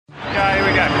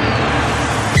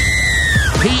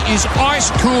is ice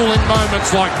cool in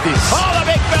moments like this. Oh, the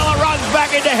big fella runs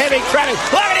back into heavy traffic.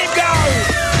 Look at him go!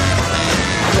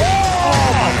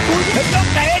 Oh, he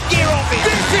knocked the headgear off him.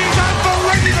 This is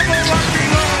unbelievable rugby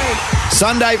league.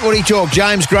 Sunday Footy Talk,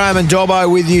 James Graham and Dobbo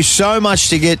with you. So much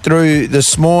to get through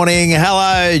this morning.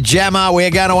 Hello, Jammer. We're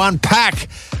going to unpack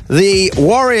the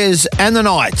Warriors and the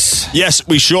Knights. Yes,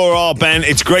 we sure are, Ben.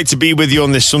 It's great to be with you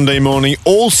on this Sunday morning.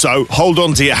 Also, hold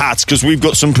on to your hats because we've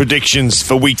got some predictions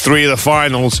for week 3 of the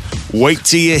finals. Wait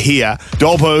till you hear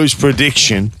Dobbo's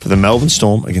prediction for the Melbourne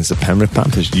Storm against the Penrith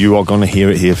Panthers. You are going to hear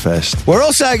it here first. We're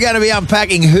also going to be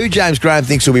unpacking who James Graham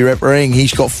thinks will be refereeing.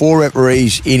 He's got 4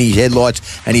 referees in his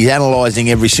headlights and he's analysing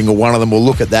every single one of them. We'll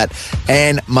look at that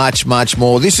and much, much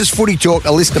more. This is Footy Talk,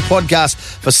 a list of podcasts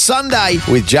for Sunday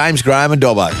with James Graham and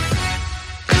Dobbo.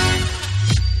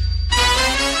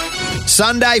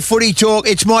 Sunday Footy Talk.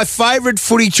 It's my favourite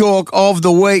Footy Talk of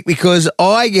the week because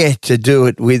I get to do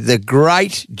it with the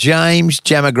great James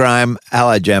Jammer Graham.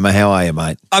 Hello, Jammer. How are you,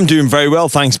 mate? I'm doing very well,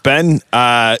 thanks, Ben.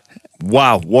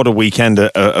 Wow, what a weekend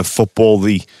of football.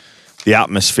 The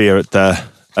atmosphere at the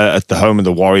home of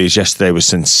the Warriors yesterday was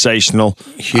sensational.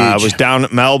 Huge. I was down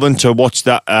at Melbourne to watch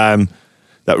that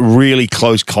really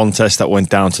close contest that went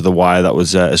down to the wire. That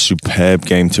was a superb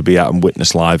game to be at and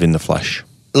witness live in the flesh.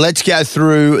 Let's go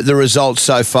through the results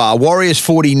so far. Warriors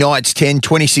 40, Knights 10,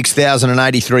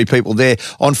 26,083 people there.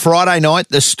 On Friday night,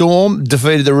 the Storm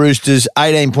defeated the Roosters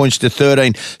 18 points to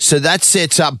 13. So that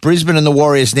sets up Brisbane and the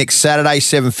Warriors next Saturday,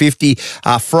 7:50.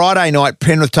 Friday night,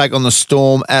 Penrith take on the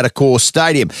Storm at Accor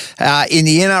Stadium. In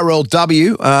the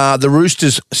NRLW, the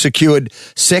Roosters secured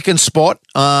second spot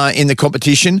in the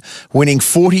competition, winning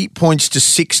 40 points to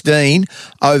 16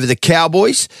 over the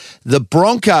Cowboys. The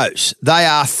Broncos, they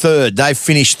are third. They've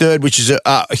finished third, which is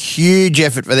a huge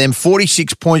effort for them.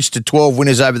 46 points to 12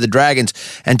 winners over the Dragons.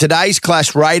 And today's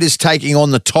clash, Raiders taking on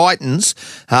the Titans.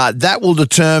 That will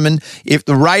determine if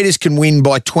the Raiders can win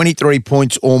by 23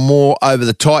 points or more over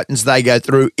the Titans, they go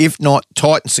through. If not,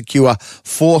 Titans secure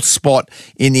fourth spot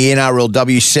in the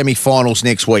NRLW semi-finals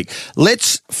next week.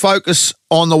 Let's focus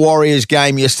on the Warriors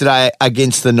game yesterday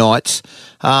against the Knights.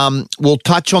 We'll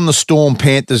touch on the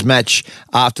Storm-Panthers match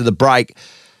after the break.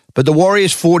 But the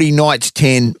Warriors 40, Knights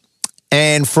 10,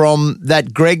 and from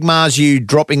that Greg Marzu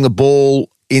dropping the ball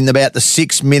in about the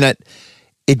 6th minute,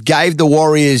 it gave the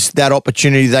Warriors that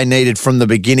opportunity they needed from the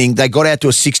beginning. They got out to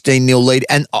a 16-0 lead,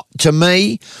 and to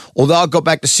me, although I got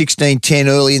back to 16-10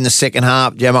 early in the second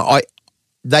half, Gemma,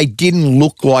 they didn't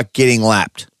look like getting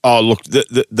lapped. Oh, look,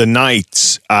 the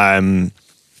Knights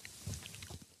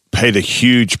paid a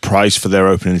huge price for their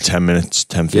opening 10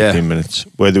 15 minutes,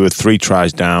 where they were 3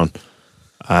 tries down.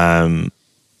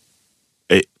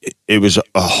 It was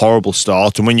a horrible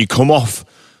start, and when you come off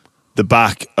the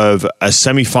back of a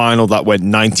semi-final that went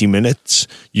 90 minutes,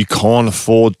 you can't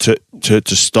afford to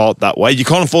start that way. You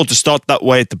can't afford to start that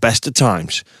way at the best of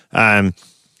times. But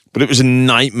it was a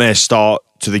nightmare start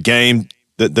to the game.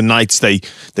 The Knights they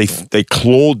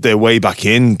clawed their way back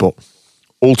in, but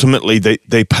ultimately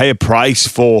they pay a price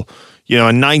for, a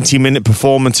 90-minute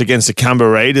performance against the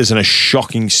Canberra Raiders and a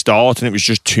shocking start, and it was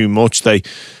just too much.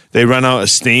 They ran out of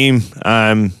steam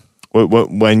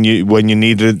when you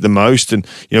needed it the most. And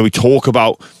we talk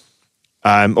about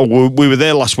we were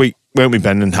there last week, weren't we,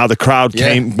 Ben? And how the crowd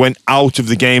went out of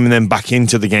the game and then back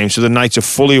into the game. So the Knights are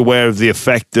fully aware of the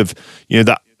effect of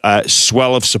that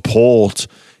swell of support.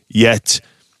 Yet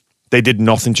they did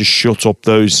nothing to shut up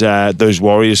those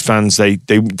Warriors fans. They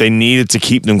needed to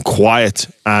keep them quiet,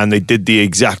 and they did the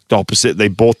exact opposite. They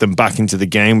brought them back into the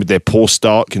game with their poor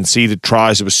start, conceded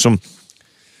tries. There was some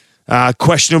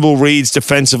questionable reads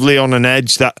defensively on an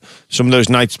edge that some of those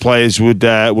Knights players would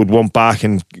want back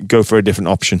and go for a different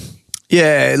option.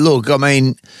 Yeah, look, I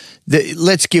mean,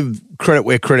 let's give credit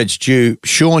where credit's due.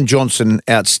 Sean Johnson,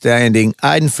 outstanding.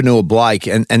 Aiden Fanua-Blake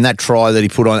and that try that he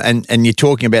put on, and you're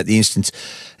talking about the instance,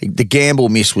 the gamble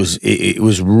miss was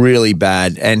really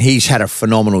bad, and he's had a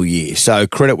phenomenal year. So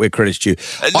credit where credit's due.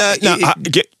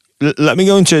 Let me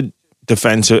go into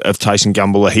defence of Tyson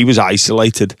Gamble. He was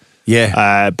isolated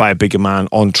by a bigger man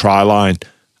on try line.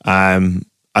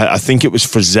 I think it was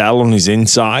Frizzell on his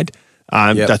inside.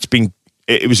 That's been.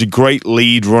 It was a great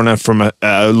lead runner from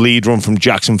a lead run from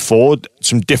Jackson Ford.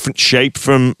 Some different shape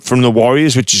from the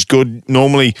Warriors, which is good.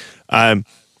 Normally,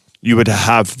 you would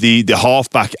have the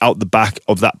halfback out the back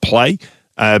of that play,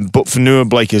 but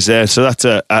Fanua-Blake is there, so that's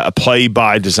a play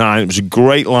by design. It was a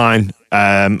great line,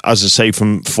 as I say,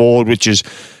 from Ford, which is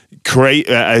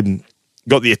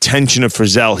got the attention of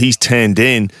Frizzell. He's turned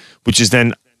in, which is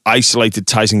then isolated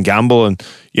Tyson Gamble, and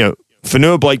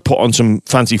Fanua-Blake put on some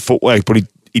fancy footwork, but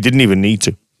he didn't even need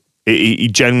to. He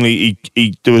generally,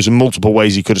 there was multiple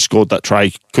ways he could have scored that try.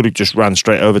 He could have just ran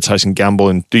straight over Tyson Gamble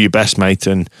and do your best, mate,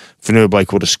 and Fanua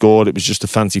Blake would have scored. It was just a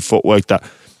fancy footwork that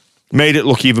made it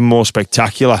look even more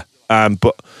spectacular.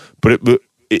 But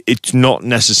it's not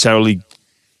necessarily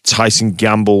Tyson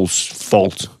Gamble's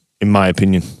fault, in my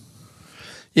opinion.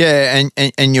 Yeah,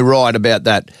 and you're right about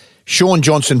that. Sean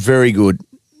Johnson, very good.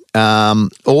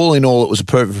 All in all, it was a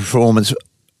perfect performance.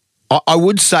 I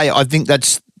would say I think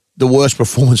that's the worst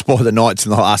performance by the Knights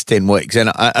in the last 10 weeks. And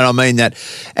I mean that.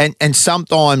 And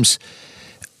sometimes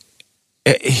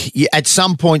at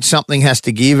some point something has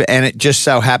to give, and it just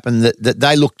so happened that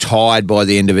they looked tired by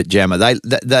the end of it, Jammer.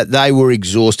 They were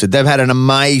exhausted. They've had an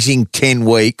amazing 10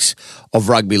 weeks of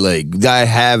rugby league. They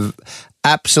have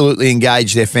absolutely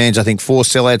engaged their fans. I think 4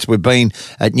 sellouts. We've been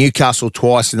at Newcastle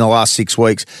twice in the last 6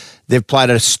 weeks. They've played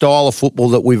a style of football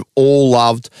that we've all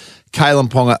loved. Kalen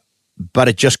Ponga, but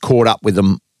it just caught up with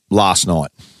them last night.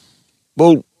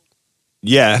 Well,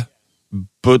 yeah,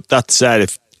 but that said,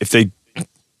 if they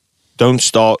don't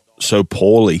start so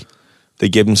poorly, they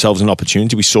give themselves an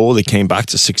opportunity. We saw they came back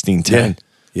to 16-10.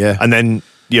 Yeah. And then,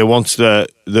 once the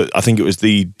I think it was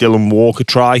the Dylan Walker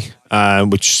try,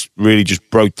 which really just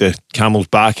broke the camel's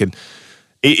back. And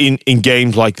in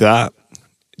games like that,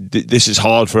 this is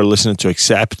hard for a listener to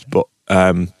accept, but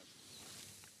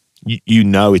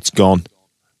it's gone.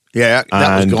 Yeah,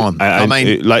 that was gone. I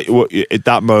mean, at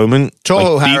that moment,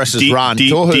 Tohu Harris's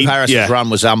run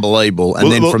was unbelievable, and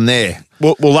then from there,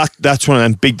 that's one of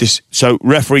them big. So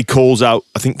referee calls out,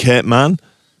 I think Kurt Mann.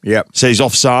 Yep, says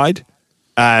offside.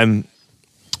 I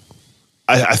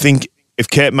think if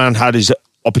Kurt Mann had his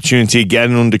opportunity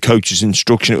again under coach's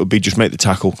instruction, it would be just make the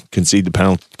tackle, concede the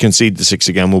penalty, concede the 6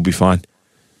 again. We'll be fine.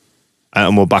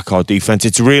 And we'll back our defence.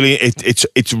 It's really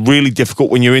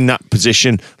difficult when you're in that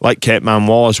position, like Kurt Mann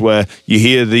was, where you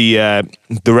hear the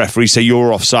referee say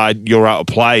you're offside, you're out of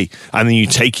play, and then you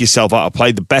take yourself out of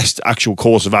play. The best actual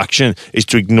course of action is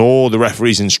to ignore the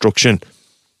referee's instruction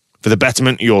for the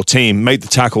betterment of your team. Make the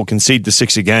tackle, concede the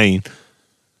 6 again,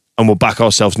 and we'll back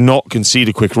ourselves. Not concede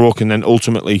a quick ruck and then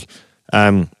ultimately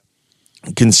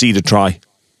concede a try.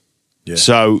 Yeah.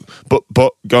 So,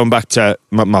 but going back to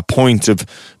my point of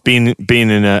being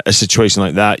in a situation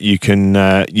like that, you can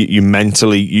you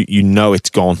mentally you know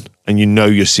it's gone and you know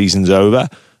your season's over,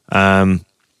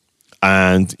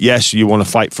 and yes, you want to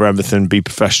fight for everything, be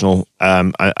professional,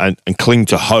 and cling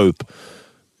to hope.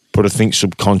 But I think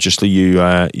subconsciously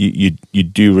you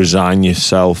do resign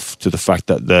yourself to the fact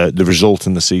that the result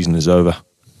in the season is over.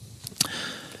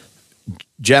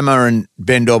 Jammer and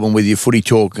Ben Dobbin with your Footy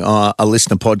Talk, a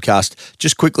listener podcast.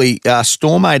 Just quickly,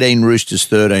 Storm 18, Roosters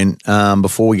 13,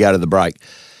 before we go to the break.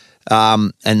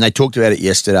 And they talked about it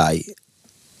yesterday.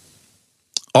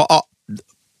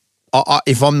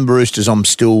 If I'm the Roosters, I'm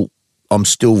still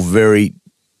very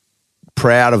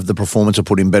proud of the performance I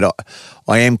put in, but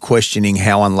I am questioning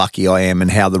how unlucky I am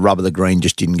and how the rub of the green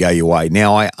just didn't go your way.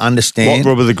 Now, I understand.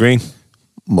 What rub of the green?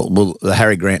 Well, the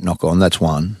Harry Grant knock on, that's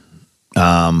one.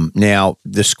 Now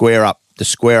the square up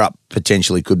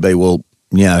potentially could be,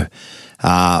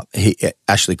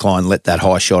 Ashley Klein let that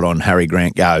high shot on Harry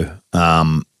Grant go,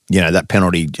 that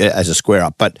penalty as a square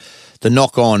up, but the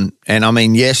knock on, and I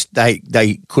mean, yes,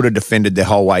 they could have defended their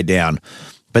whole way down,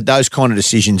 but those kind of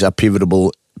decisions are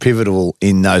pivotal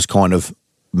in those kind of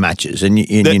matches, and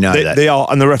you know that. They are,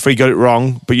 and the referee got it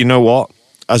wrong, but you know what?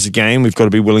 As a game, we've got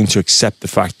to be willing to accept the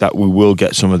fact that we will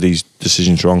get some of these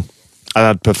decisions wrong.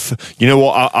 You know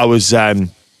what? I was. Hear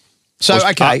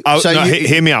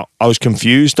me out. I was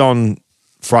confused on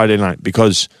Friday night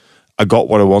because I got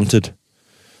what I wanted.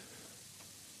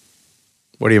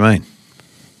 What do you mean?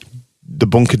 The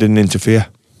bunker didn't interfere.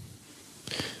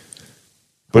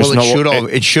 But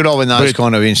it should have in those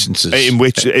kind of instances. In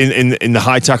which, in the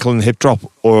high tackle and the hip drop,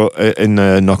 or in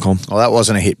the knock on? Well, that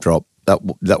wasn't a hip drop.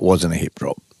 That wasn't a hip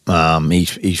drop.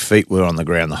 His feet were on the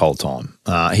ground the whole time.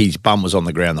 His bum was on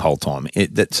the ground the whole time.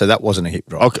 So that wasn't a hip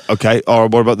drop. Okay. Or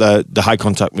what about the high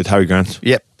contact with Harry Grant?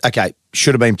 Yep. Okay.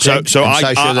 Should have been. So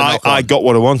I got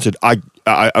what I wanted. That's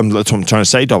what I'm trying to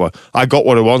say, Dobbo. I got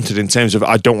what I wanted in terms of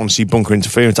I don't want to see bunker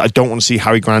interference. I don't want to see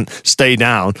Harry Grant stay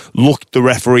down, look the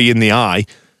referee in the eye,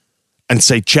 and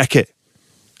say check it,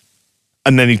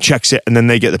 and then he checks it, and then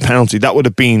they get the penalty. That would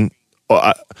have been.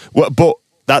 But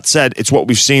that said, it's what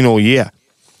we've seen all year.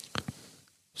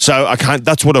 So I can't.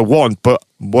 That's what I want. But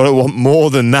what I want more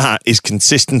than that is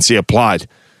consistency applied.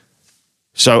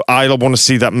 So I want to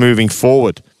see that moving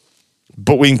forward.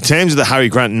 But in terms of the Harry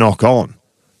Grant knock on,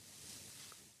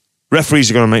 referees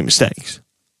are going to make mistakes.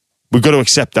 We've got to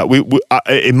accept that. We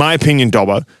in my opinion,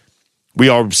 Dobbo, we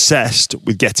are obsessed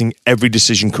with getting every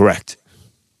decision correct.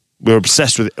 We're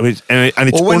obsessed with it, and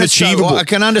it's Well, when unachievable. I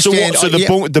can understand. So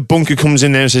the bunker comes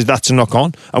in there and says that's a knock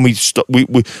on, and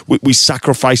we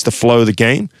sacrifice the flow of the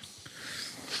game.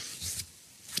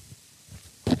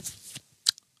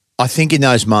 I think in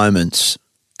those moments,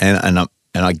 and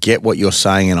I get what you're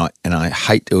saying, and I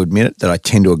hate to admit it that I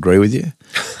tend to agree with you,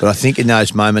 but I think in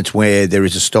those moments where there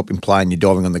is a stop in play and you're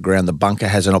diving on the ground, the bunker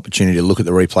has an opportunity to look at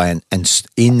the replay and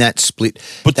in that split.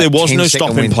 But there was no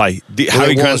stop in play.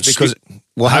 Harry Grant scooped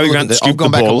I've gone the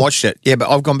back ball. and watched it. Yeah, but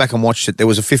I've gone back and watched it. There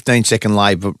was a 15-second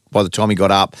lay by the time he got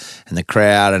up and the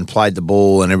crowd and played the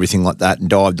ball and everything like that and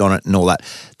dived on it and all that.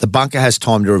 The bunker has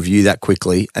time to review that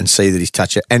quickly and see that he's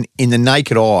touched it. And in the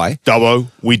naked eye... Dobbo,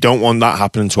 we don't want that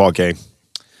happening to our game.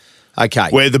 Okay.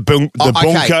 Where the bunker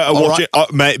are watching...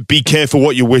 Right. Mate, be careful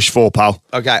what you wish for, pal.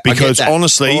 Okay, because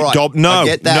honestly, right. no,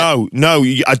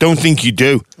 I don't think you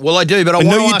do. Well, I do, but I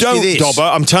want to ask you this.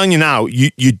 Dobbo, I'm telling you now,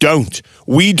 you don't.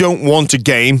 We don't want a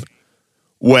game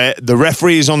where the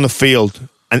referee is on the field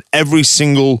and every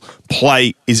single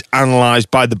play is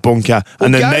analysed by the bunker. Well,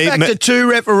 and then go back to two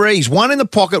referees, one in the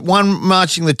pocket, one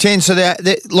marching the 10, so they're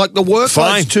like the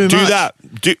workload's too much. Do that.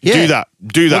 Do that.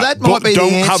 Well, that might be the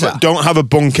answer. Don't have a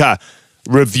bunker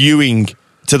reviewing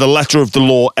to the letter of the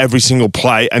law every single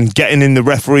play and getting in the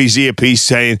referee's earpiece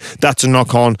saying that's a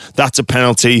knock on, that's a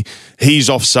penalty, he's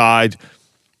offside,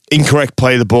 incorrect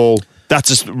play of the ball.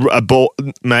 That's a ball,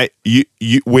 mate.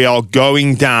 We are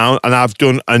going down, and I've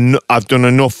done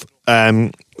enough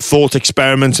thought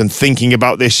experiments and thinking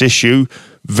about this issue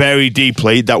very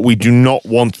deeply that we do not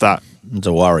want that. It's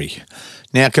a worry.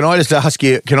 Now, can I just ask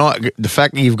you? The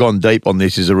fact that you've gone deep on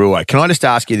this is a real way. Can I just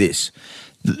ask you this?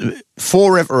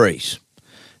 4 referees: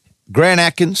 Grant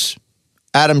Atkins,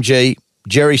 Adam G,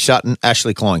 Jerry Sutton,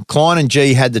 Ashley Klein. Klein and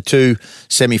G had the 2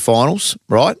 semi-finals,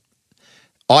 right?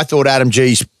 I thought Adam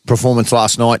G's performance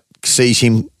last night sees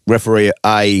him referee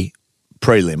a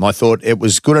prelim. I thought it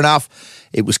was good enough.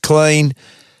 It was clean.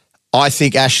 I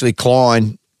think Ashley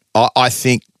Klein, I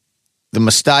think the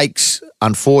mistakes,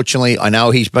 unfortunately, I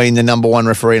know he's been the number 1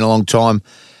 referee in a long time,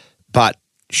 but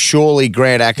surely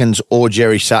Grant Atkins or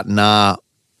Jerry Sutton are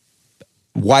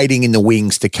waiting in the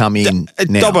wings to come in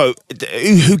now. Dobbo,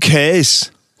 who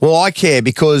cares? Well, I care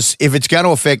because if it's going to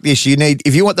affect this,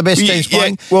 if you want the best teams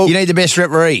playing, you need the best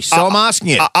referees. So I'm asking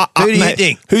you, who do you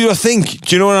think? Who do I think?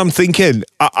 Do you know what I'm thinking?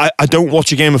 I don't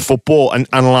watch a game of football and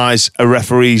analyse a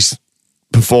referee's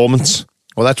performance.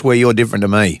 Well, that's where you're different to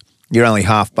me. You're only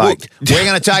half-baked. We're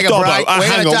going to take a break.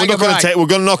 Hang on,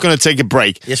 we're not going to take a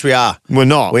break. Yes, we are. We're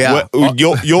not. We are.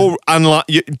 You don't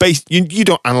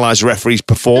analyse referees'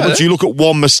 performance. You look at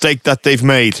one mistake that they've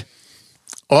made.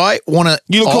 You look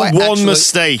at one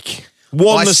mistake.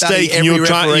 One mistake, and you're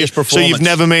trying. So you've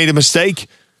never made a mistake?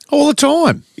 All the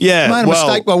time. Yeah. I made a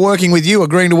mistake by working with you,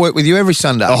 agreeing to work with you every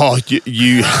Sunday. Oh,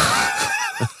 you.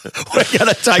 We're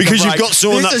going to take a break. Because you've got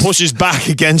someone that pushes back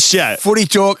against you. Footy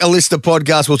Talk, a list of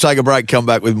podcasts. We'll take a break, come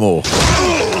back with more.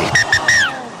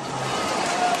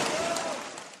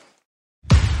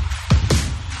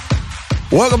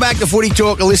 Welcome back to Footy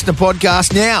Talk, a listener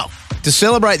podcast. Now, to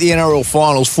celebrate the NRL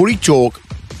Finals, Footy Talk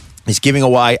is giving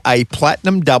away a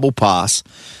platinum double pass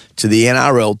to the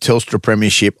NRL Telstra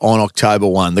Premiership on October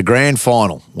 1, the grand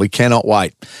final. We cannot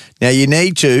wait. Now, you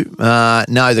need to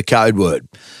know the code word.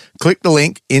 Click the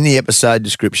link in the episode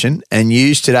description and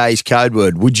use today's code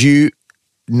word. Would you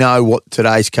know what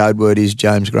today's code word is,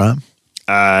 James Graham?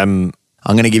 I'm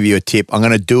going to give you a tip. I'm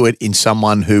going to do it in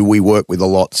someone who we work with a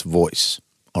lot's voice.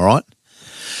 All right?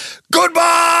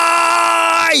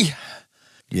 Goodbye!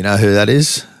 You know who that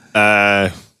is?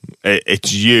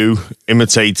 It's you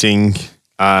imitating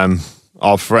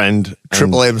our friend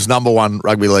Triple M's number 1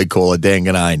 rugby league caller, Dan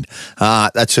Ganane.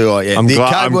 That's who I am.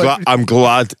 I'm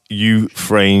glad you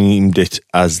framed it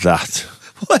as that.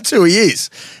 Well, that's who he is.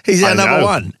 He's our number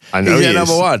 1. I know he's our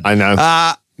number 1. I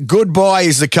know. Goodbye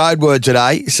is the code word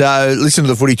today. So listen to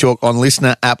the Footy Talk on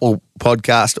Listener, Apple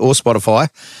Podcast or Spotify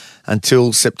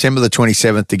until September the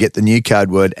 27th to get the new code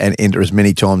word and enter as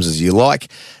many times as you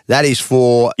like. That is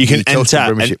for you can enter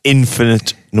an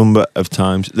infinite number of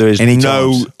times. There is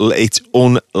it's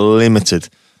unlimited.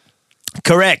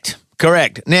 Correct.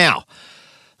 Now,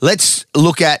 let's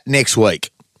look at next week.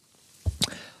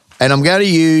 And I'm going to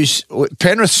use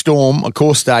Penrith Storm, of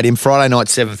course, Stadium, Friday night,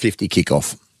 7:50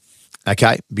 kickoff.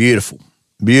 Okay, beautiful.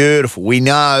 We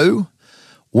know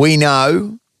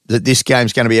that this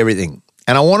game's going to be everything.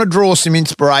 And I want to draw some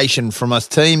inspiration from a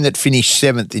team that finished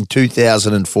 7th in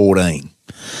 2014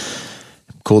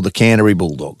 called the Canterbury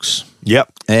Bulldogs.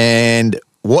 Yep. And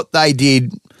what they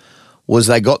did was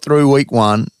they got through week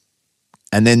 1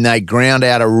 and then they ground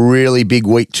out a really big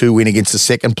week 2 win against the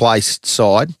second place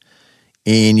side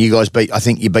and you guys I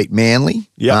think you beat Manly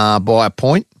by a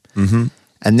point. Mm-hmm.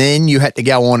 And then you had to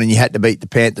go on and you had to beat the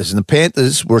Panthers. And the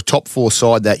Panthers were a top 4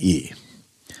 side that year.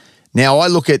 Now, I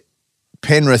look at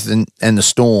Penrith and the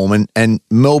Storm, and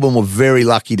Melbourne were very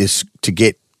lucky to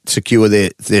secure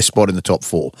their spot in the top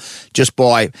 4 just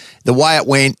by the way it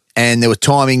went, and there was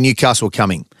timing. Newcastle were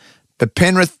coming. But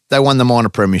Penrith, they won the minor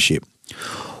premiership.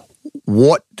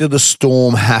 What do the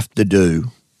Storm have to do?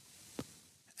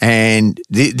 And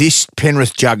this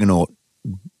Penrith juggernaut,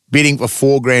 bidding for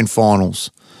 4 grand finals,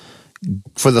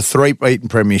 for the 3-peat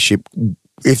premiership,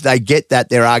 if they get that,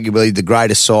 they're arguably the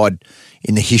greatest side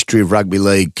in the history of rugby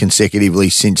league consecutively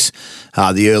since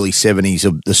the early 70s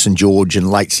of the St George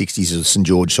and late 60s of the St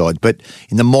George side. But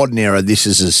in the modern era, this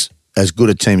is as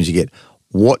good a team as you get.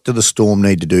 What do the Storm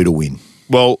need to do to win?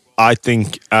 Well, I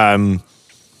think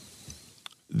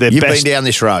You've been down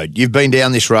this road. You've been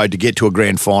down this road to get to a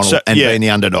grand final and being the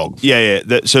underdog. Yeah.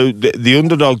 So the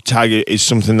underdog tag is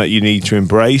something that you need to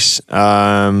embrace.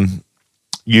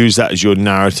 Use that as your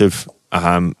narrative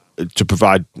to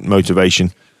provide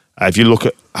motivation. If you look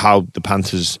at how the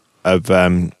Panthers have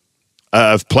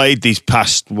played these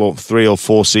past 3 or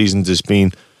 4 seasons, has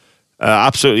been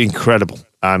absolutely incredible.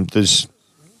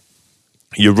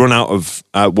 You run out of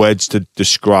words to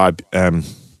describe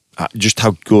just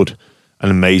how good and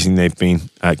amazing they've been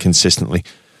consistently.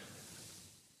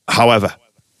 However,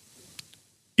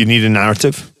 you need a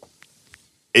narrative.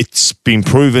 It's been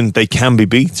proven they can be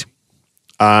beat.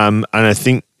 And I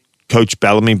think Coach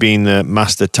Bellamy, being the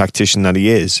master tactician that he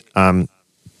is, I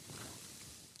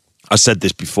said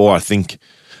this before, I think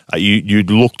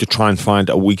you'd look to try and find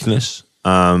a weakness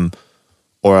or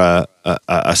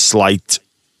a slight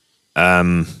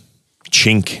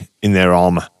chink in their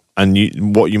armour.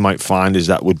 And what you might find is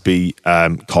that would be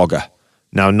Cogger.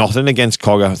 Now, nothing against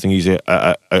Cogger. I think he's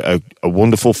a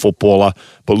wonderful footballer,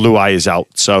 but Luai is out.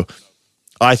 So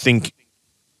I think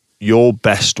your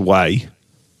best way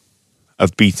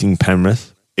of beating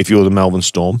Penrith, if you're the Melbourne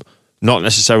Storm, not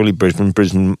necessarily Brisbane.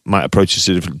 Brisbane might approach this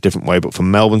a different way, but for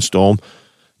Melbourne Storm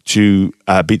to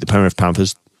beat the Penrith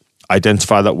Panthers,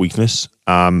 identify that weakness,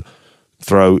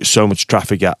 throw so much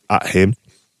traffic at him,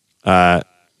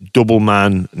 double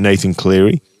man Nathan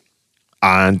Cleary,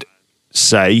 and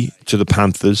say to the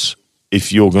Panthers,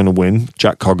 if you're going to win,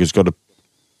 Jack Cogger's got to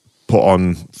put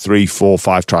on 3, 4,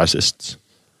 5 try assists.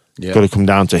 It's got to come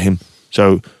down to him.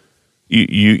 So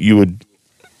you would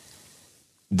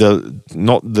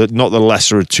not the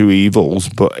lesser of two evils,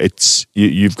 but it's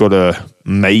you've got to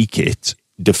make it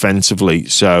defensively.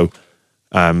 So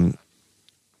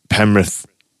Penrith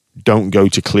don't go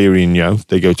to Cleary and Yo,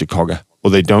 they go to Cogger. Or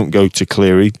they don't go to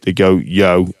Cleary, they go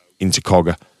Yo into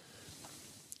Cogger.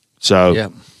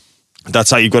 So that's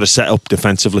how you've got to set up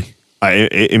defensively,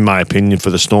 in my opinion,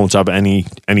 for the Storm to have any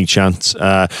chance.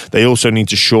 They also need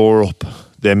to shore up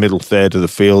their middle third of the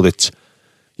field. It's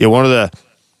one of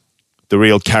the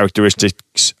real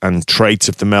characteristics and traits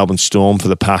of the Melbourne Storm for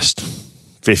the past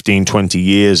 15, 20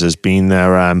 years has been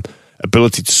their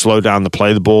ability to slow down the play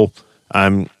of the ball.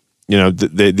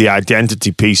 The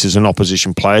identity piece as an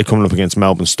opposition player coming up against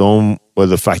Melbourne Storm were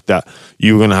the fact that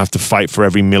you were going to have to fight for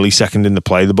every millisecond in the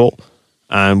play of the ball.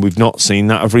 And we've not seen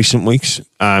that of recent weeks.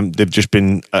 They've just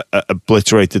been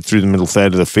obliterated through the middle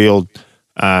third of the field.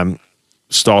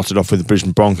 Started off with the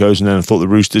Brisbane Broncos, and then I thought the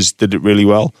Roosters did it really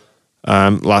well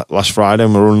last Friday,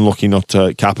 and were unlucky not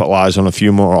to capitalise on a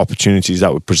few more opportunities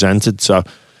that were presented. So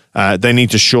they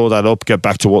need to shore that up, get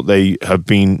back to what they have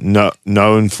been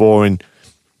known for in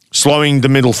slowing the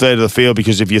middle third of the field,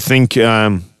 because if you think,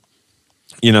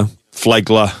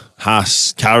 Flegler,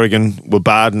 Haas, Carrigan were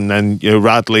bad, and then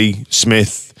Radley,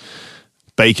 Smith,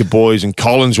 Baker Boys and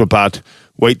Collins were bad,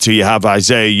 wait till you have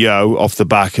Isaiah Yo off the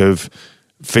back of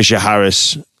Fisher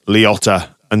Harris, Leota,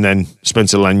 and then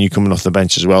Spencer Leniu coming off the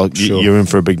bench as well. Sure. You're in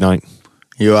for a big night.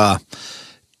 You are.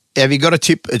 Have you got a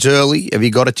tip? It's early. Have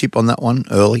you got a tip on that one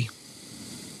early?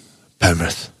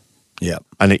 Penrith. Yeah.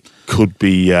 And it could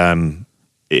be...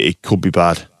 It could be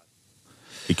bad.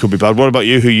 It could be bad. What about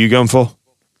you? Who are you going for?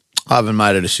 I haven't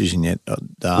made a decision yet.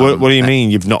 What do you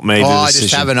mean you've not made a decision? I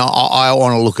just haven't. I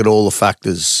want to look at all the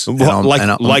factors. I'm what?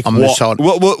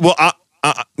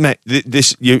 Mate,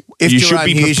 if Jerome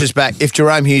Hughes is back, if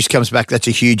Jerome Hughes comes back, that's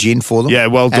a huge in for them. Yeah,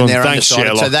 well done. Thanks,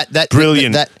 Sherlock. So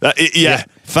brilliant.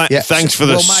 Thanks for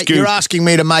the scoop. Mate, you're asking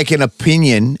me to make an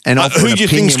opinion and who do you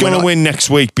think's going to win next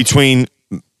week between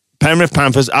Penrith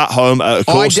Panthers at home at a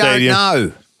core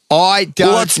stadium? I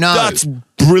don't know. That's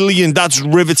brilliant. That's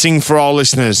riveting for our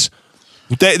listeners.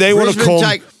 They want to come.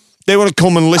 They want to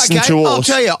come and listen to us. I'll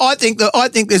tell you. I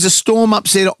think there's a Storm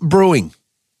upset brewing.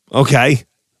 Okay,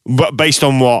 but based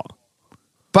on what?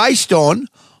 based on,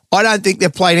 I don't think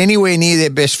they've played anywhere near their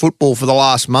best football for the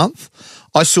last month.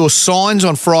 I saw signs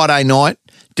on Friday night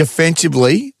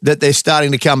defensively that they're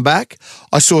starting to come back.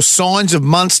 I saw signs of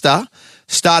Munster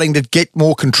starting to get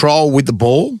more control with the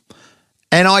ball.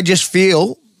 And I just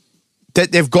feel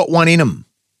that they've got one in them.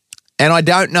 And I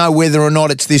don't know whether or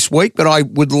not it's this week, but I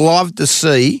would love to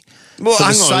see, for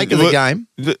the sake of the game.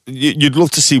 You'd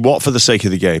love to see what for the sake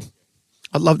of the game?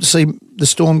 I'd love to see the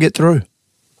Storm get through.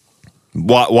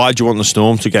 Why do you want the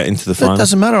Storm to get into the final? It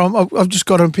doesn't matter. I've just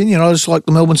got an opinion. I just like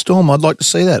the Melbourne Storm. I'd like to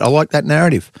see that. I like that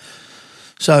narrative.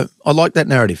 So I like that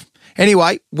narrative.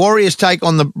 Anyway, Warriors take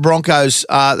on the Broncos.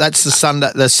 That's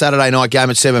the Saturday night game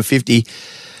at 7:50.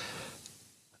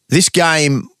 This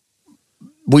game,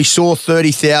 we saw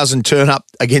 30,000 turn up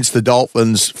against the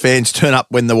Dolphins. Fans turn up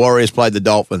when the Warriors played the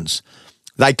Dolphins.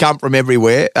 They come from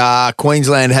everywhere.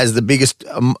 Queensland has the biggest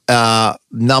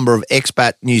number of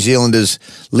expat New Zealanders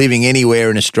living anywhere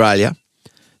in Australia.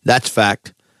 That's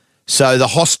fact. So the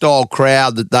hostile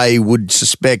crowd that they would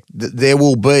suspect, that there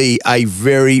will be a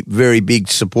very, very big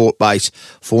support base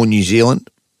for New Zealand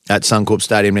at Suncorp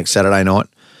Stadium next Saturday night.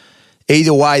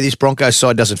 Either way, this Broncos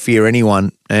side doesn't fear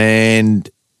anyone, and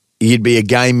you'd be a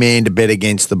game man to bet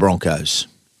against the Broncos.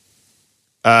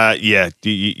 Yeah,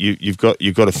 you've got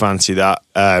to fancy that.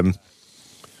 I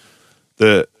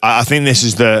think this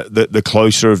is the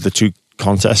closer of the two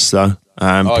contests, though.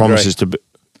 Promises to be.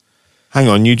 Hang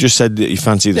on, you just said that you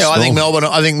fancy the Storm. I think Melbourne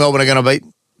are going to beat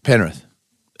Penrith.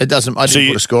 It doesn't. I didn't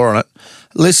put a score on it.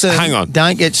 Listen, hang on.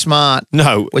 Don't get smart.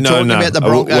 No, we're talking about the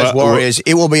Broncos Warriors.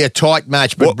 It will be a tight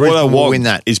match, but Brisbane will win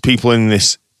that. Is people in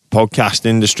this podcast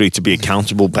industry to be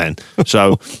accountable, Ben?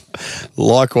 So,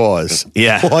 likewise,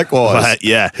 yeah, likewise,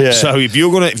 yeah. So if you're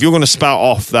gonna spout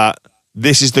off that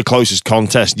this is the closest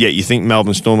contest, yet you think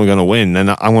Melbourne Storm are going to win, then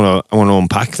I want to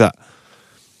unpack that.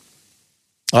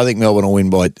 I think Melbourne will win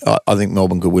by. I think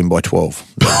Melbourne could win by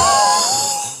 12.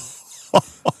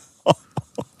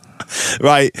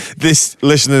 Right,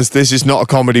 listeners, this is not a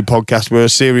comedy podcast. We're a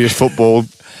serious football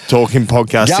talking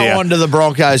podcast here. Go on to the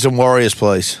Broncos and Warriors,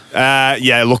 please.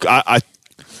 Yeah, look, I've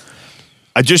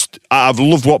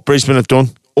loved what Brisbane have done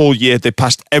all year. They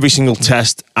passed every single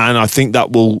test, and I think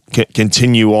that will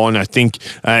continue on. I think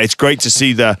it's great to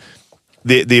see the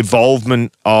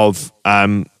involvement of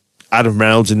Adam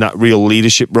Reynolds in that real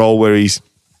leadership role, where he's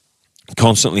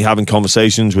constantly having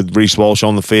conversations with Reece Walsh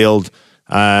on the field.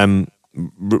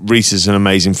 Reece is an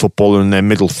amazing footballer in their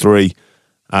middle three,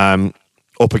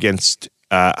 up against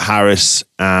Harris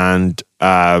and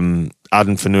Adam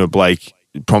Fanua-Blake.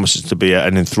 Promises to be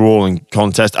an enthralling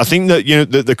contest. I think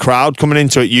that the crowd coming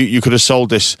into it, you could have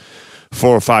sold this 4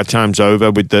 or 5 times over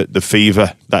with the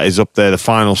fever that is up there, the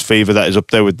finals fever that is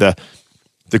up there with the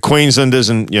Queenslanders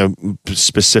and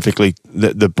specifically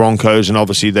the Broncos, and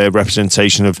obviously their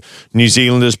representation of New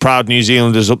Zealanders, proud New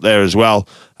Zealanders up there as well.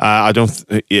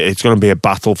 It's going to be a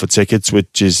battle for tickets,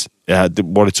 which is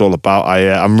what it's all about.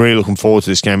 I'm really looking forward to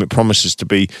this game. It promises to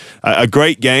be a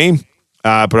great game,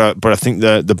 but I think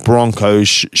the Broncos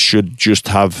should just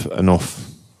have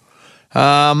enough.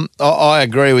 I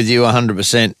agree with you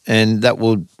 100%, and that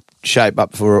will shape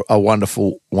up for a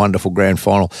wonderful, wonderful grand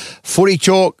final. Footy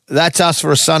Talk, that's us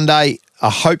for a Sunday.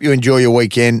 I hope you enjoy your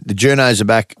weekend. The Journos are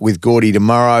back with Gordy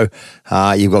tomorrow.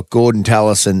 You've got Gordon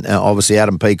Tallis and obviously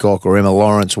Adam Peacock or Emma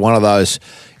Lawrence, one of those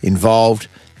involved.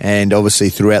 And obviously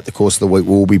throughout the course of the week,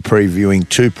 we'll be previewing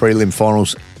 2 prelim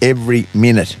finals every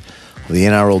minute of the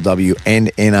NRLW and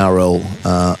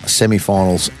NRL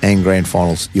semi-finals and grand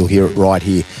finals. You'll hear it right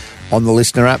here on the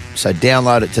Listener app. So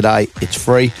download it today. It's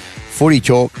free. Footy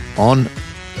Talk on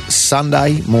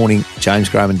Sunday morning. James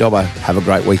Graham and Dobbo. Have a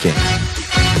great weekend.